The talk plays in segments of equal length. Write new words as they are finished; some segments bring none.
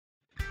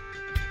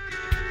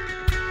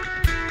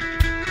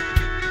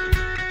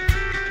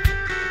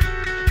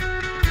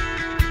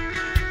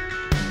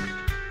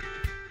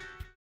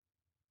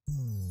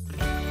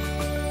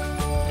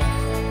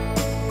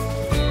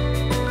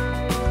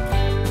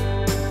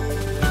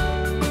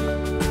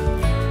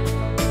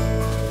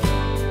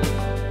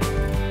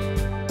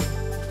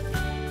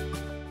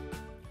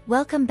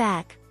Welcome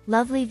back,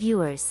 lovely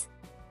viewers.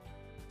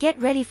 Get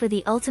ready for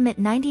the ultimate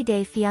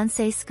 90-day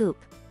fiancé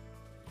scoop.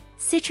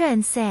 Citra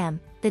and Sam,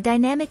 the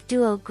dynamic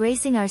duo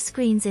gracing our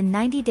screens in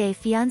 90-Day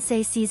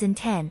Fiancé Season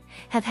 10,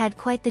 have had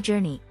quite the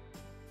journey.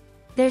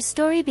 Their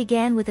story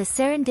began with a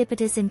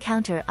serendipitous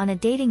encounter on a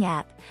dating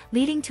app,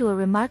 leading to a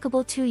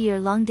remarkable 2-year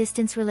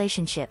long-distance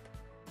relationship.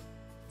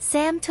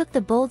 Sam took the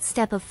bold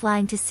step of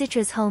flying to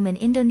Citra's home in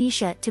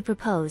Indonesia to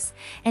propose,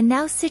 and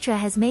now Citra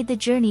has made the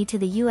journey to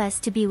the US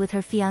to be with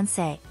her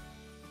fiancé.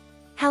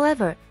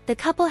 However, the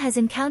couple has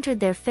encountered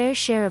their fair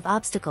share of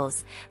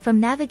obstacles, from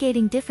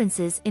navigating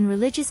differences in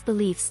religious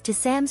beliefs to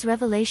Sam's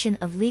revelation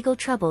of legal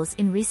troubles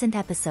in recent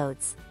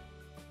episodes.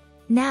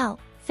 Now,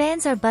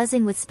 fans are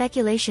buzzing with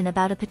speculation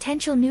about a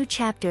potential new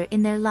chapter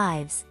in their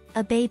lives,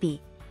 a baby.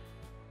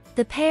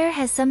 The pair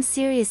has some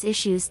serious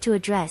issues to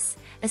address,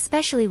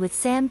 especially with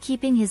Sam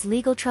keeping his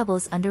legal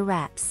troubles under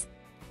wraps.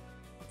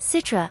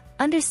 Citra,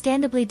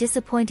 understandably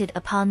disappointed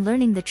upon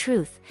learning the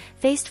truth,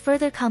 faced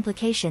further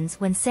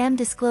complications when Sam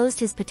disclosed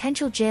his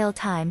potential jail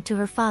time to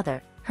her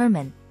father,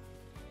 Herman.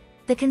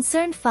 The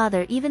concerned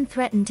father even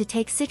threatened to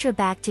take Citra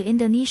back to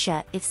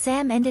Indonesia if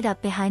Sam ended up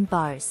behind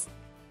bars.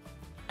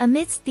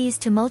 Amidst these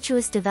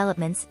tumultuous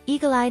developments,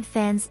 eagle-eyed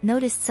fans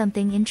noticed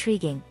something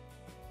intriguing.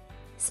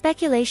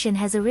 Speculation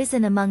has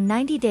arisen among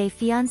 90-Day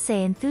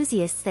Fiancé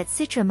enthusiasts that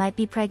Citra might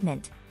be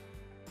pregnant.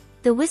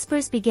 The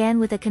whispers began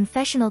with a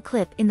confessional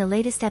clip in the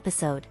latest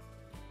episode.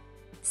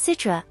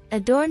 Citra,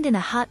 adorned in a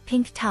hot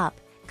pink top,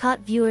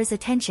 caught viewers'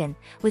 attention,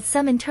 with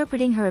some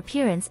interpreting her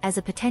appearance as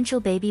a potential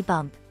baby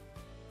bump.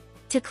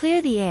 To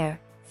clear the air,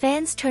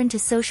 fans turned to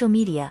social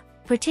media,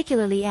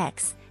 particularly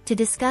X, to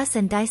discuss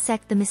and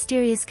dissect the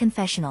mysterious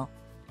confessional.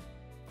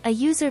 A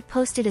user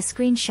posted a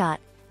screenshot,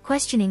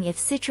 questioning if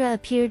Citra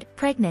appeared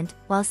pregnant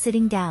while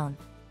sitting down.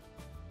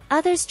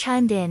 Others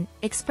chimed in,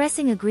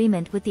 expressing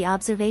agreement with the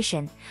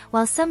observation,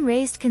 while some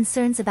raised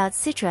concerns about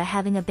Citra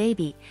having a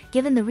baby,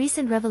 given the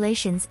recent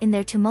revelations in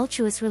their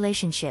tumultuous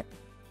relationship.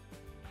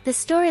 The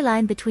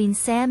storyline between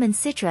Sam and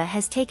Citra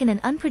has taken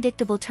an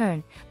unpredictable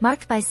turn,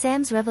 marked by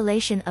Sam's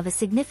revelation of a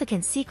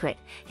significant secret,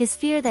 his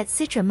fear that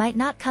Citra might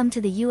not come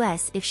to the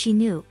US if she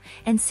knew,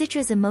 and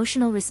Citra's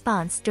emotional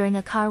response during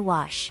a car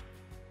wash.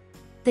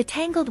 The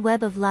tangled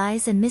web of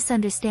lies and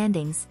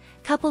misunderstandings,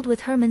 coupled with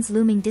Herman's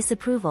looming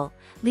disapproval,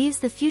 leaves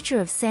the future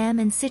of Sam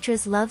and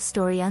Citra's love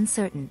story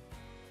uncertain.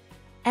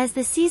 As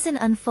the season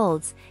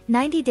unfolds,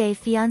 90-Day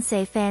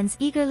Fiancé fans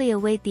eagerly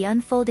await the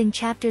unfolding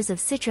chapters of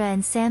Citra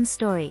and Sam's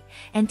story,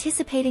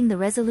 anticipating the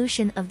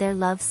resolution of their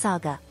love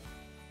saga.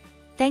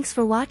 Thanks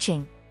for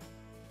watching.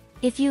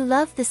 If you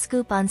loved the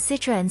scoop on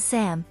Citra and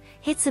Sam,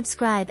 hit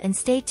subscribe and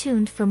stay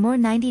tuned for more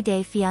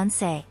 90-Day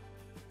Fiancé.